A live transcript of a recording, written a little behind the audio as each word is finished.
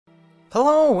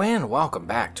Hello and welcome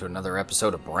back to another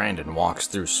episode of Brandon Walks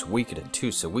Through Suikoden 2.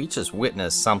 So we just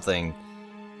witnessed something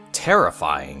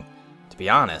terrifying, to be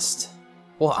honest.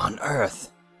 What on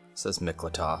earth? Says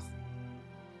Miklatov.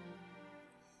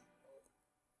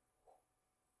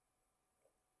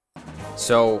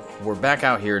 So we're back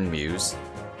out here in Muse.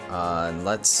 And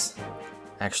let's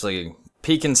actually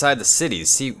peek inside the city,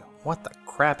 see what the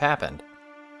crap happened.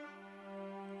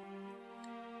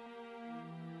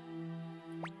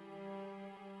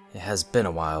 It has been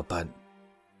a while, but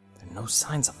there are no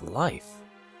signs of life.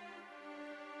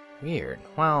 Weird.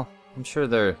 Well, I'm sure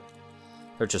they're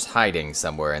just hiding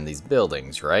somewhere in these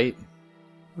buildings, right?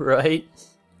 Right?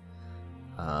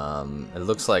 It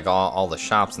looks like all the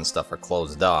shops and stuff are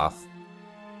closed off.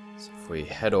 So if we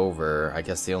head over, I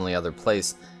guess the only other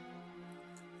place...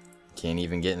 Can't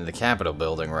even get into the Capitol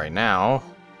building right now.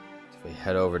 If we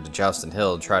head over to Joustin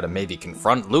Hill, try to maybe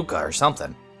confront Luca or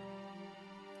something.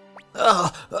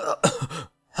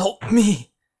 Help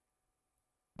me!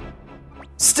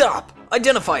 Stop!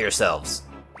 Identify yourselves!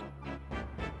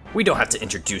 We don't have to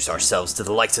introduce ourselves to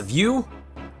the likes of you!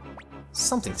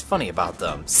 Something's funny about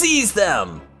them. Seize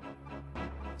them!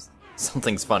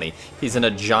 Something's funny. He's in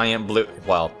a giant blue...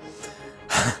 Well,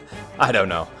 I don't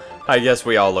know. I guess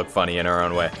we all look funny in our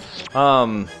own way.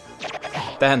 And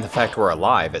the fact we're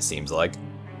alive, it seems like.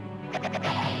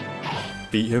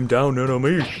 Beat him down,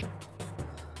 enemy!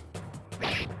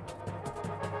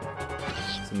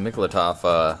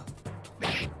 Miklatov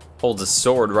holds a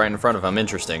sword right in front of him.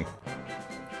 Interesting.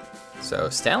 So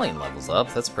Stallion levels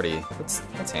up. That's pretty.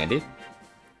 That's handy.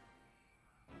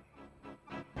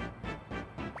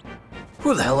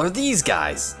 Who the hell are these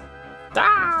guys?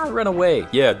 Ah! Run away.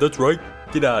 Yeah, that's right.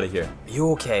 Get out of here. Are you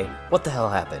okay? What the hell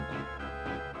happened?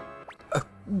 A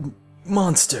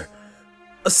monster.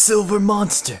 A silver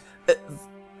monster.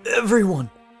 Everyone.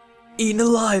 Eaten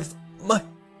alive.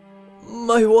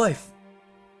 My wife.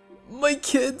 My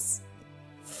kids,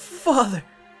 father,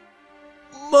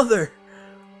 mother,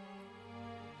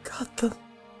 got them,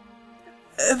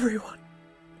 everyone,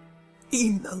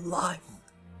 eaten alive.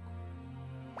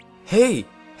 Hey,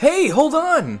 hold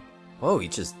on! Whoa, he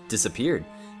just disappeared.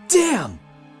 Damn!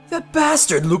 That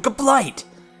bastard, Luca Blight!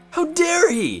 How dare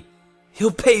he!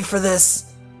 He'll pay for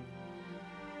this!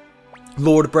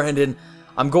 Lord Brandon,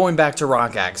 I'm going back to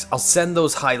Rock Axe. I'll send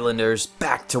those Highlanders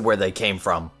back to where they came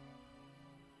from.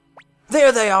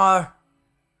 There they are!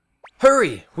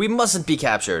 Hurry! We mustn't be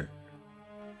captured.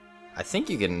 I think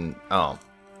you can... Oh.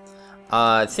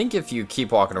 I think if you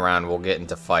keep walking around, we'll get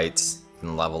into fights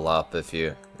and level up if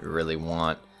you really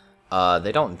want.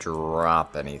 They don't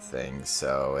drop anything,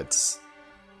 so it's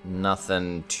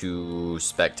nothing too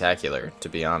spectacular, to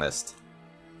be honest.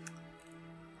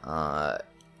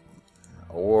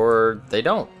 Or they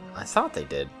don't. I thought they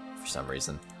did, for some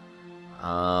reason.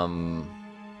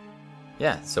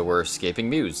 Yeah, so we're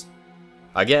escaping Muse.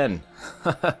 Again.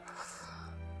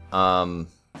 Oh,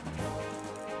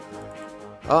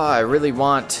 I really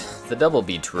want the double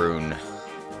beach rune.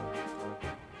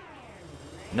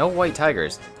 No white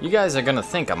tigers. You guys are gonna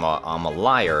think I'm a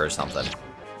liar or something.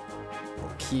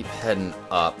 We'll keep heading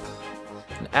up.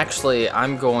 And actually,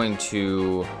 I'm going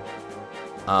to...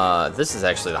 this is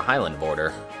actually the Highland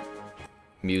border.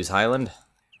 Muse Highland.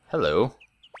 Hello.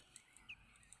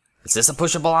 Is this a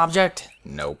pushable object?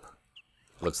 Nope.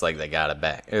 Looks like they got it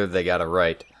back. They got it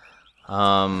right.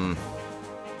 Alright.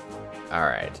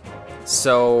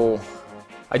 So,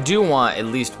 I do want at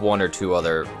least one or two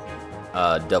other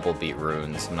double beat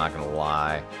runes, I'm not gonna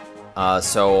lie.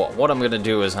 So, what I'm gonna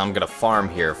do is I'm gonna farm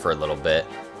here for a little bit.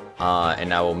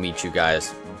 And I will meet you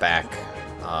guys back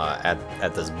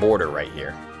at this border right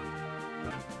here.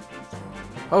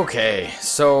 Okay,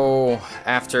 so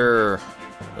after...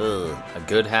 a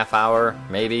good half hour,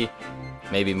 maybe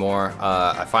more.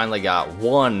 I finally got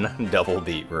one double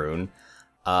beat rune.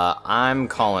 I'm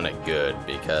calling it good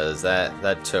because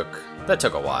that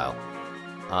took a while.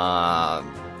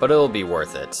 But it'll be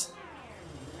worth it.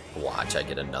 Watch, I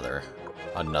get another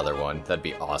one. That'd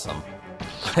be awesome.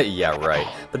 Yeah, right.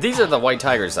 But these are the white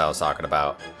tigers I was talking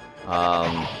about.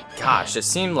 Gosh, it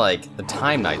seemed like the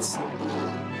Time Knights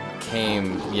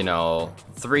came, you know,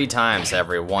 3 times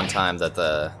every one time that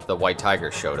the white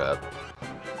tiger showed up.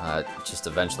 Just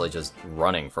eventually just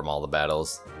running from all the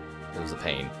battles. It was a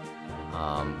pain.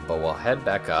 But we'll head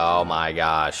back. Oh my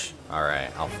gosh.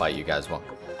 Alright, I'll fight you guys. Well,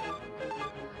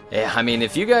 yeah, I mean,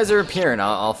 if you guys are appearing,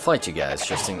 I'll fight you guys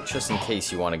just in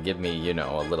case you want to give me, you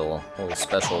know, a little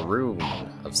special rune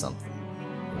of something.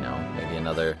 You know, maybe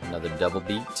another double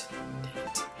beat. Dang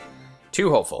it. Too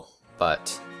hopeful,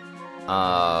 but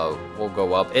we'll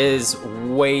go up. It is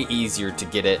way easier to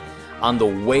get it. on the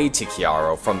way to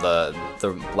Kiaro from the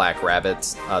black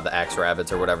rabbits, the axe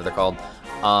rabbits or whatever they're called.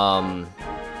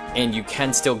 And you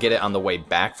can still get it on the way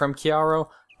back from Kiaro,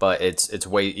 but it's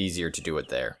way easier to do it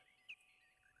there.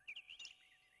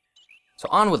 So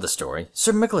on with the story.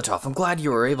 Sir Miklatov, I'm glad you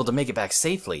were able to make it back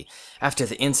safely. After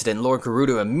the incident, Lord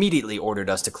Gerudo immediately ordered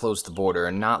us to close the border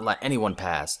and not let anyone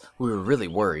pass. We were really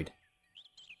worried.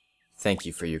 Thank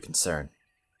you for your concern.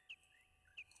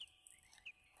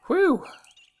 Whew.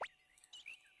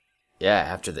 Yeah,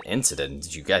 after the incident,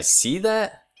 did you guys see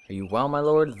that? Are you well, my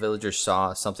lord? The villagers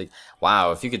saw something.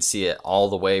 Wow, if you could see it all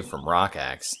the way from Rock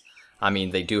Axe. I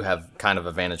mean, they do have kind of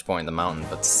a vantage point in the mountain,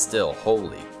 but still,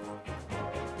 holy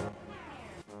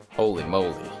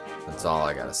moly. That's all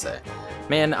I gotta say.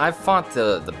 Man, I've fought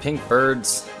the pink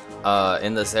birds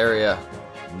in this area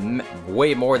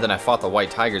way more than I fought the white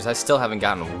tigers. I still haven't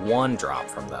gotten one drop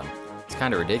from them. It's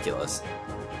kind of ridiculous.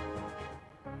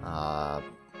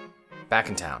 Back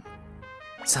in town.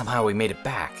 Somehow we made it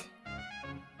back.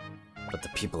 But the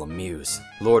people amuse.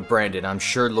 Lord Brandon, I'm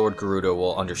sure Lord Gerudo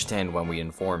will understand when we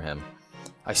inform him.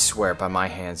 I swear by my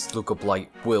hands, Luca Blight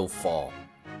will fall.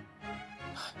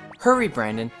 Hurry,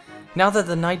 Brandon. Now that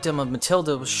the knightdom of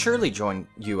Matilda will surely join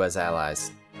you as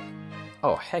allies.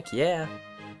 Oh, heck yeah.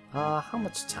 How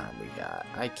much time we got?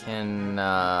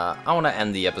 I want to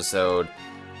end the episode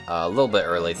a little bit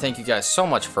early. Thank you guys so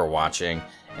much for watching,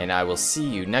 and I will see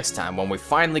you next time when we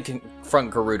finally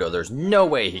confront Gerudo. There's no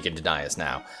way he can deny us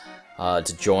now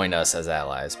to join us as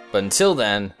allies. But until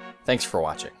then, thanks for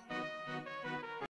watching.